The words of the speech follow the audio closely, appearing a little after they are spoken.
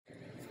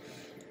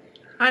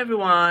Hi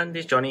everyone,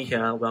 this is Johnny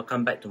here.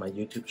 Welcome back to my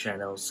YouTube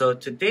channel. So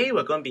today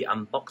we're going to be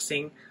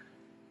unboxing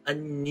a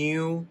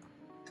new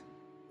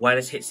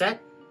wireless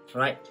headset.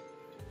 Alright,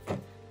 here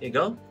you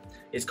go.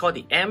 It's called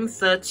the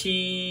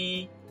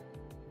M30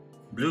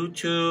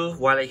 Bluetooth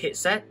wireless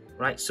headset.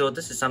 Right, so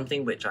this is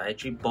something which I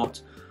actually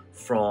bought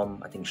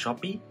from, I think,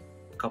 Shopee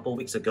a couple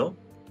weeks ago.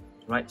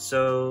 Right,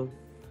 so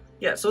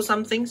yeah, so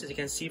some things as you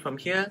can see from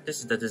here, this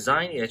is the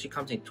design. It actually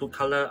comes in two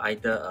colors,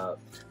 either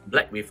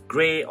black with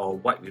grey or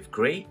white with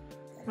grey.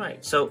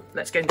 Right, so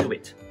let's get into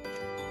it.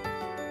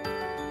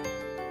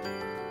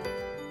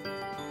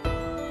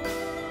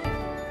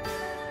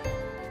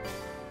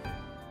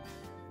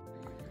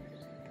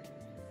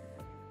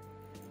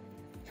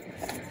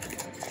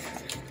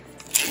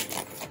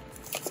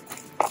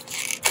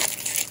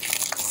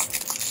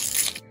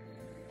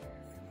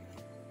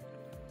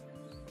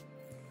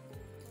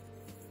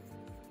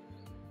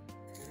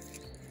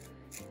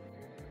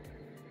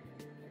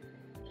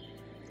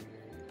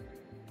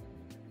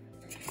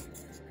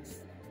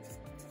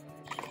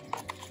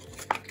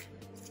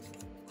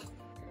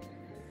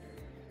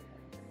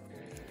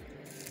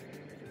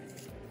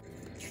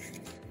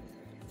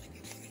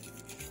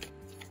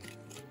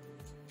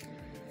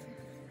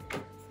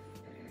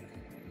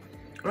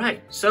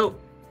 Right, so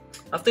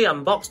after you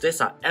unbox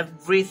this are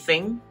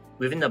everything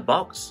within the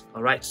box.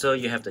 Alright, so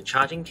you have the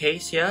charging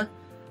case here,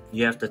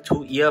 you have the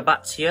two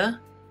earbuds here,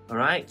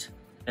 alright,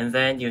 and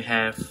then you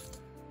have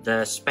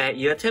the spare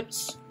ear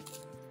tips,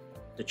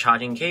 the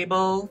charging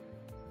cable,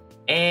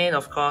 and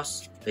of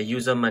course the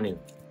user menu.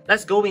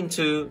 Let's go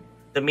into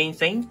the main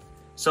thing.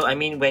 So I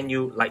mean, when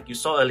you, like you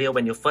saw earlier,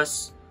 when you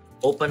first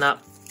open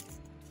up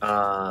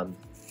the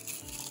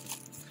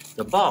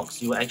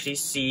box, you will actually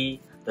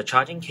see the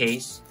charging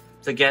case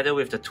together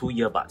with the two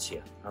earbuds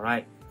here.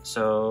 Alright,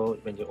 so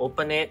when you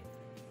open it,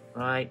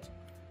 right,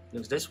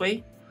 looks this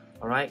way.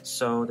 Alright,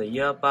 so the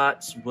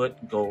earbuds would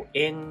go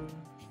in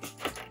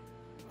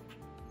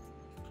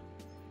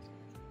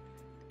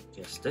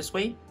just this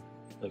way,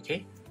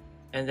 okay,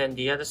 and then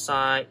the other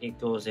side it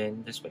goes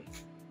in this way.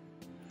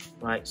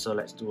 Right, so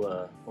let's do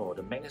a, oh,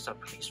 the magnets are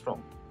pretty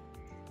strong.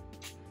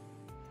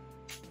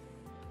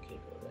 Okay,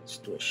 let's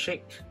do a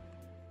shake.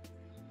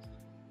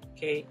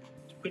 Okay,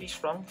 it's pretty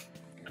strong.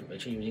 I'm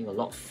actually using a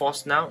lot of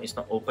force now, it's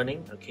not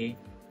opening. Okay,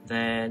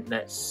 then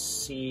let's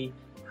see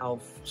how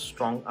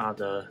strong are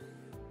the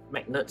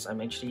magnets. I'm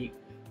actually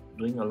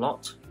doing a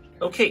lot.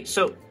 Okay,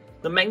 so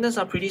the magnets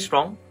are pretty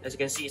strong. As you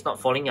can see, it's not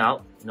falling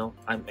out. You know,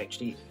 I'm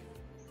actually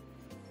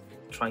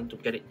trying to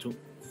get it to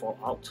fall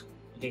out.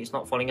 Okay, it's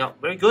not falling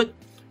out. Very good.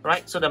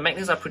 Right, so the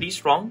magnets are pretty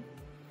strong.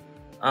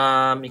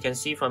 You can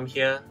see from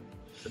here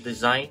the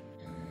design.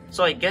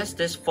 So I guess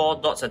this four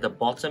dots at the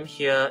bottom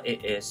here,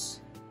 it is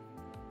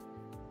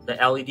the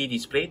LED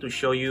display to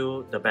show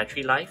you the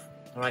battery life.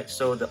 Alright,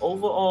 so the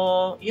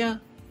overall, yeah,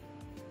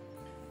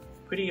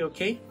 pretty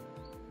okay.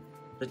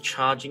 The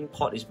charging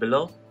port is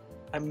below.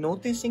 I'm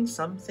noticing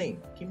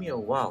something. Give me a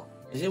while.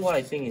 Is it what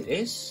I think it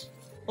is?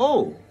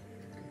 Oh,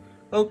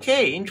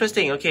 okay,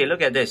 interesting. Okay,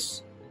 look at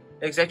this.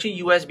 It's actually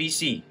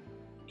USB-C.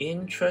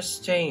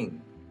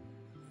 Interesting.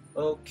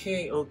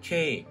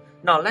 Okay.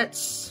 Now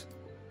let's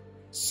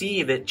see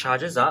if it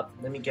charges up.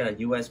 Let me get a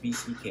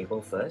USB-C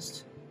cable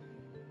first.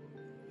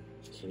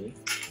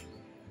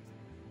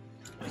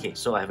 Okay,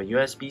 so I have a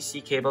USB-C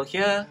cable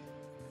here.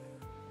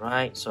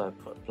 Right, so I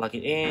plug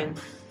it in.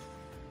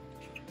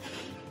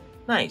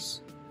 Nice.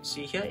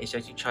 See here, it's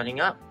actually charging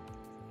up.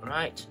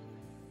 Alright.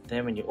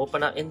 Then when you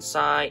open up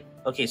inside,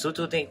 okay, so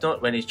to take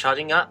note, when it's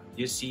charging up,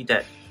 you see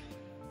that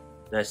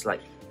there's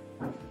like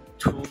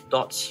two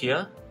dots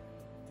here.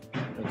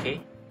 Okay.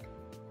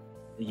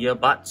 The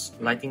earbuds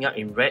lighting up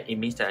in red, it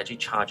means they're actually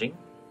charging.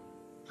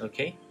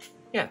 Okay.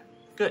 Yeah,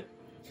 good.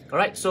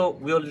 Alright, so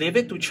we'll leave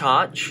it to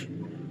charge.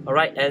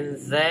 Alright, and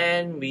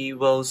then we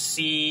will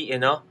see, you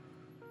know,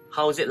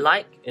 how is it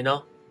like, you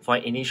know, for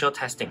initial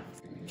testing.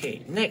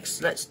 Okay,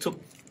 next let's take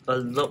a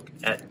look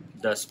at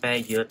the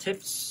spare ear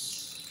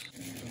tips.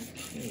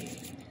 Okay.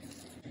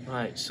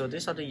 Right, so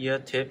these are the ear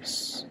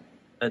tips,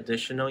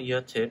 additional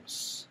ear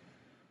tips.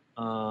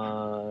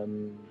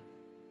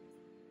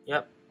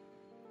 Yep.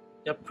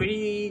 They're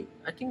pretty,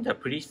 I think they're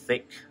pretty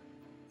thick.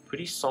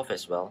 Pretty soft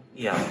as well.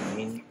 Yeah, I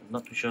mean,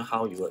 not too sure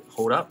how you would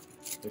hold up.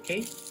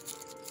 Okay,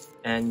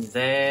 and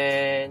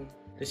then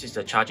this is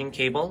the charging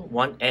cable.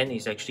 One end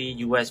is actually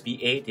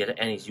USB-A, the other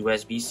end is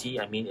USB-C.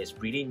 I mean, it's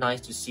really nice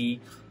to see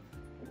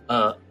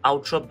a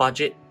ultra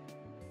budget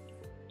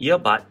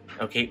earbud,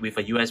 okay, with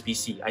a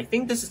USB-C. I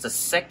think this is the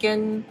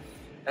second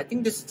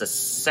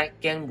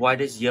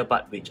wireless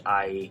earbud which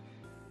I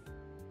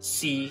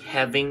see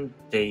having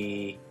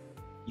the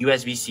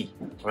USB-C,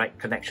 right,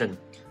 connection.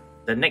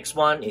 The next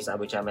one is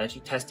which I'm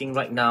actually testing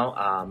right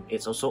now.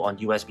 It's also on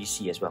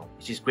USB-C as well,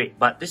 which is great.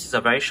 But this is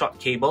a very short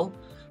cable.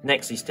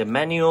 Next is the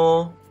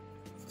manual.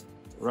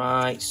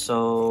 Right,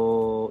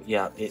 so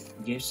yeah, it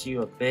gives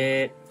you a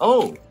bit.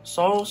 Oh,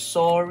 so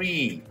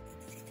sorry,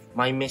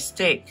 my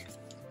mistake.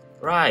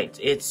 Right,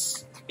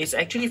 it's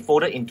actually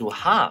folded into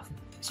half.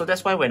 So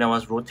that's why when I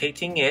was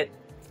rotating it,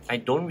 I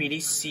don't really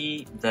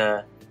see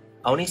I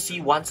only see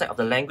one side of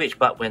the language,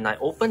 but when I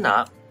open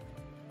up,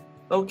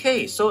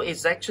 okay, so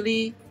it's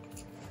actually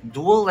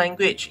dual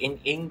language in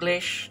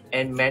English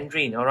and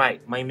Mandarin.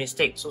 Alright, my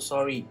mistake, so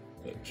sorry.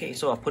 Okay,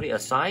 so I'll put it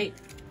aside.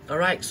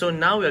 Alright, so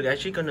now we're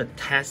actually going to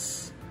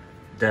test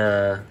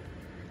the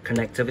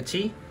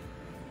connectivity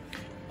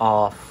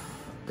of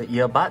the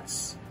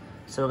earbuds.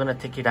 So we're going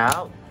to take it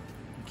out,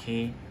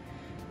 okay,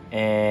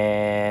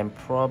 and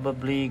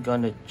probably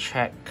going to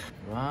check,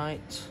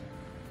 right?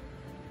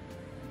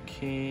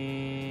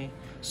 Okay,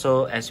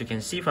 so as you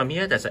can see from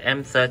here, there's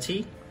an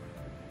M30.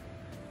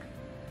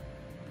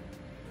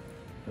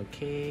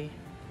 Okay,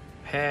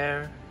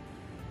 pair.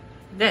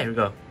 There we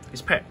go,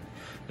 it's paired.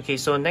 Okay,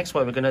 so next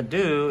what we're gonna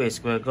do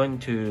is we're going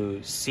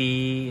to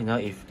see, you know,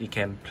 if it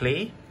can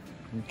play.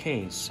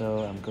 Okay, so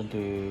I'm going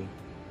to,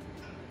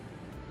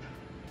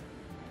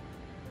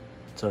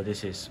 so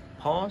this is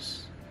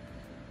pause,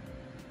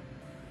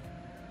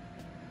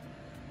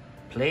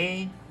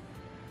 play,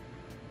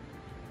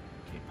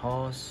 okay,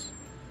 pause,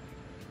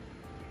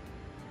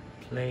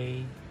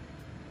 play.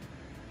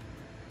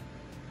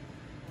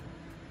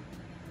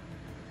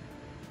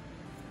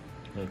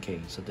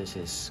 Okay, so this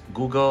is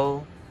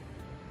Google.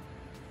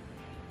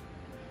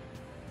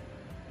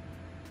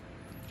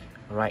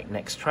 Alright,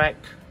 next track.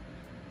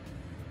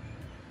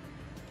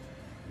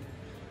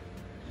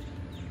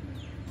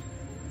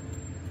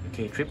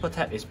 Okay, triple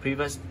tap is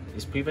previous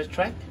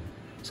track.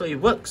 So it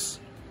works.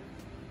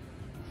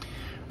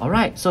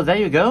 Alright, so there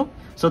you go.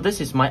 So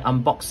this is my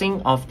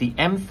unboxing of the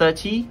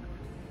M30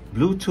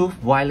 Bluetooth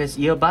wireless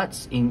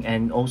earbuds,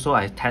 and also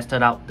I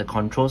tested out the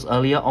controls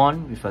earlier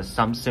on with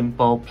some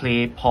simple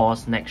play,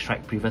 pause, next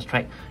track, previous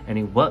track, and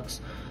it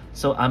works.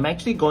 So I'm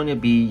actually going to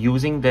be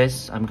using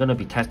this, I'm going to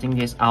be testing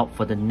this out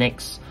for the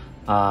next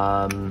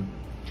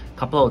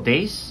couple of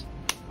days.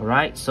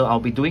 Alright, so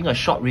I'll be doing a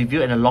short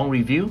review and a long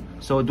review,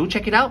 so do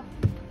check it out.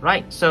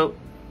 Right, so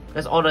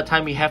that's all the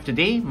time we have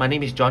today. My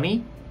name is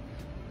Johnny.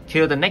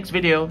 Till the next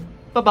video,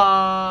 bye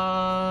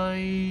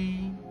bye.